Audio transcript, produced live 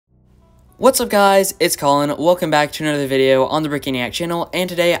What's up guys, it's Colin, welcome back to another video on the Brickaniac channel, and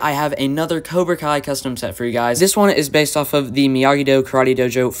today I have another Cobra Kai custom set for you guys. This one is based off of the Miyagi-Do Karate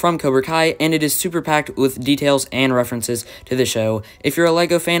Dojo from Cobra Kai, and it is super packed with details and references to the show. If you're a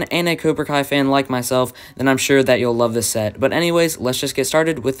LEGO fan and a Cobra Kai fan like myself, then I'm sure that you'll love this set. But anyways, let's just get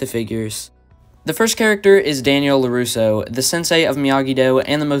started with the figures. The first character is Daniel Larusso, the sensei of Miyagi-Do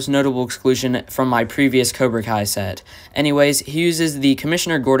and the most notable exclusion from my previous Cobra Kai set. Anyways, he uses the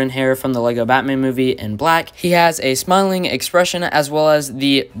Commissioner Gordon hair from the LEGO Batman movie in black. He has a smiling expression as well as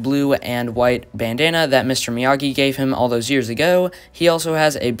the blue and white bandana that Mr. Miyagi gave him all those years ago. He also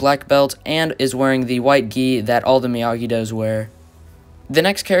has a black belt and is wearing the white gi that all the Miyagi-Dos wear. The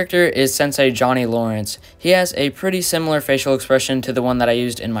next character is Sensei Johnny Lawrence. He has a pretty similar facial expression to the one that I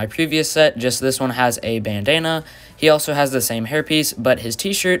used in my previous set, just this one has a bandana. He also has the same hairpiece, but his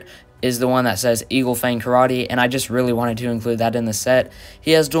t-shirt is the one that says Eagle Fang Karate, and I just really wanted to include that in the set.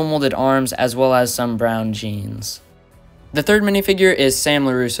 He has dual molded arms as well as some brown jeans. The third minifigure is Sam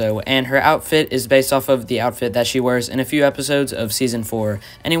Larusso, and her outfit is based off of the outfit that she wears in a few episodes of Season 4.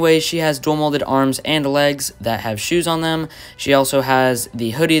 Anyways, she has dual molded arms and legs that have shoes on them. She also has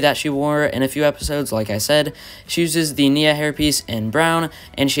the hoodie that she wore in a few episodes, like I said. She uses the Nia hairpiece in brown,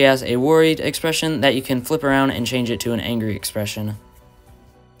 and she has a worried expression that you can flip around and change it to an angry expression.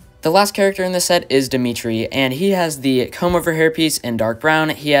 The last character in this set is Demitri, and he has the comb-over hairpiece in dark brown.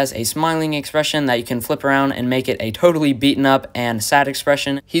 He has a smiling expression that you can flip around and make it a totally beaten up and sad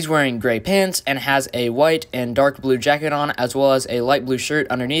expression. He's wearing gray pants and has a white and dark blue jacket on, as well as a light blue shirt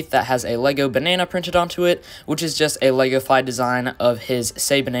underneath that has a Lego banana printed onto it, which is just a Lego-fied design of his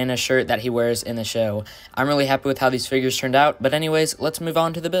Say Banana shirt that he wears in the show. I'm really happy with how these figures turned out, but anyways, let's move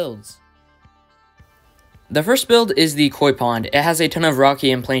on to the builds. The first build is the koi pond. It has a ton of rocky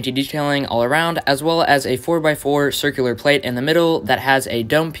and plainty detailing all around, as well as a 4x4 circular plate in the middle that has a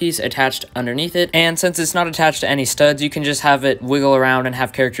dome piece attached underneath it. And since it's not attached to any studs, you can just have it wiggle around and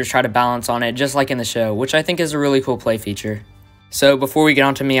have characters try to balance on it, just like in the show, which I think is a really cool play feature. So before we get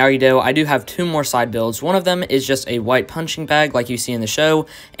on to Miyagi-Do, I do have two more side builds. One of them is just a white punching bag like you see in the show,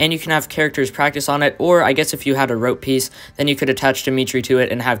 and you can have characters practice on it, or I guess if you had a rope piece, then you could attach Demitri to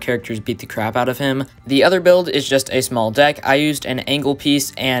it and have characters beat the crap out of him. The other build is just a small deck. I used an angle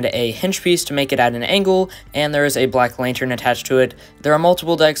piece and a hinge piece to make it at an angle, and there is a black lantern attached to it. There are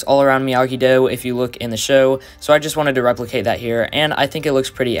multiple decks all around Miyagi-Do if you look in the show, so I just wanted to replicate that here, and I think it looks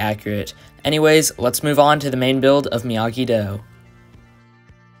pretty accurate. Anyways, let's move on to the main build of Miyagi-Do.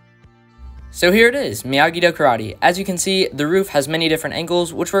 So here it is, Miyagi-Do Karate. As you can see, the roof has many different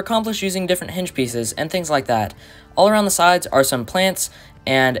angles, which were accomplished using different hinge pieces and things like that. All around the sides are some plants,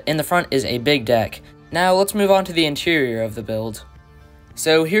 and in the front is a big deck. Now let's move on to the interior of the build.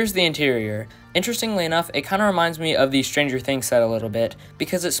 So here's the interior. Interestingly enough, it kind of reminds me of the Stranger Things set a little bit,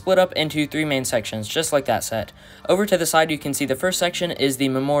 because it's split up into three main sections, just like that set. Over to the side you can see the first section is the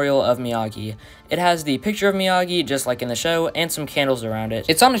Memorial of Miyagi. It has the picture of Miyagi, just like in the show, and some candles around it.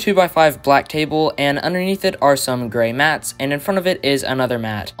 It's on a 2x5 black table, and underneath it are some gray mats, and in front of it is another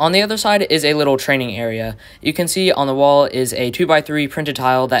mat. On the other side is a little training area. You can see on the wall is a 2x3 printed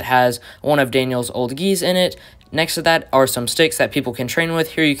tile that has one of Daniel's old gis in it. Next to that are some sticks that people can train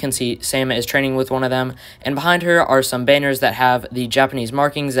with. Here you can see Sam is training with one of them, and behind her are some banners that have the Japanese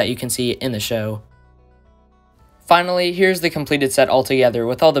markings that you can see in the show. Finally, here's the completed set altogether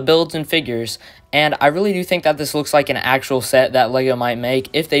with all the builds and figures, and I really do think that this looks like an actual set that LEGO might make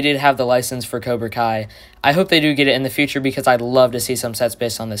if they did have the license for Cobra Kai. I hope they do get it in the future because I'd love to see some sets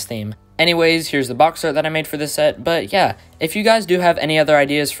based on this theme. Anyways, here's the box art that I made for this set, but yeah, if you guys do have any other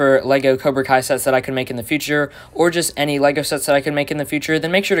ideas for LEGO Cobra Kai sets that I could make in the future, or just any LEGO sets that I could make in the future,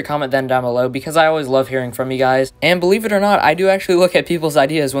 then make sure to comment them down below because I always love hearing from you guys. And believe it or not, I do actually look at people's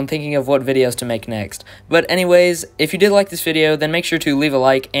ideas when thinking of what videos to make next. But anyways, if you did like this video, then make sure to leave a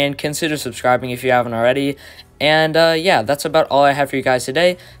like and consider subscribing if you haven't already. And yeah, that's about all I have for you guys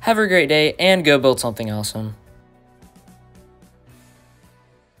today. Have a great day and go build something awesome.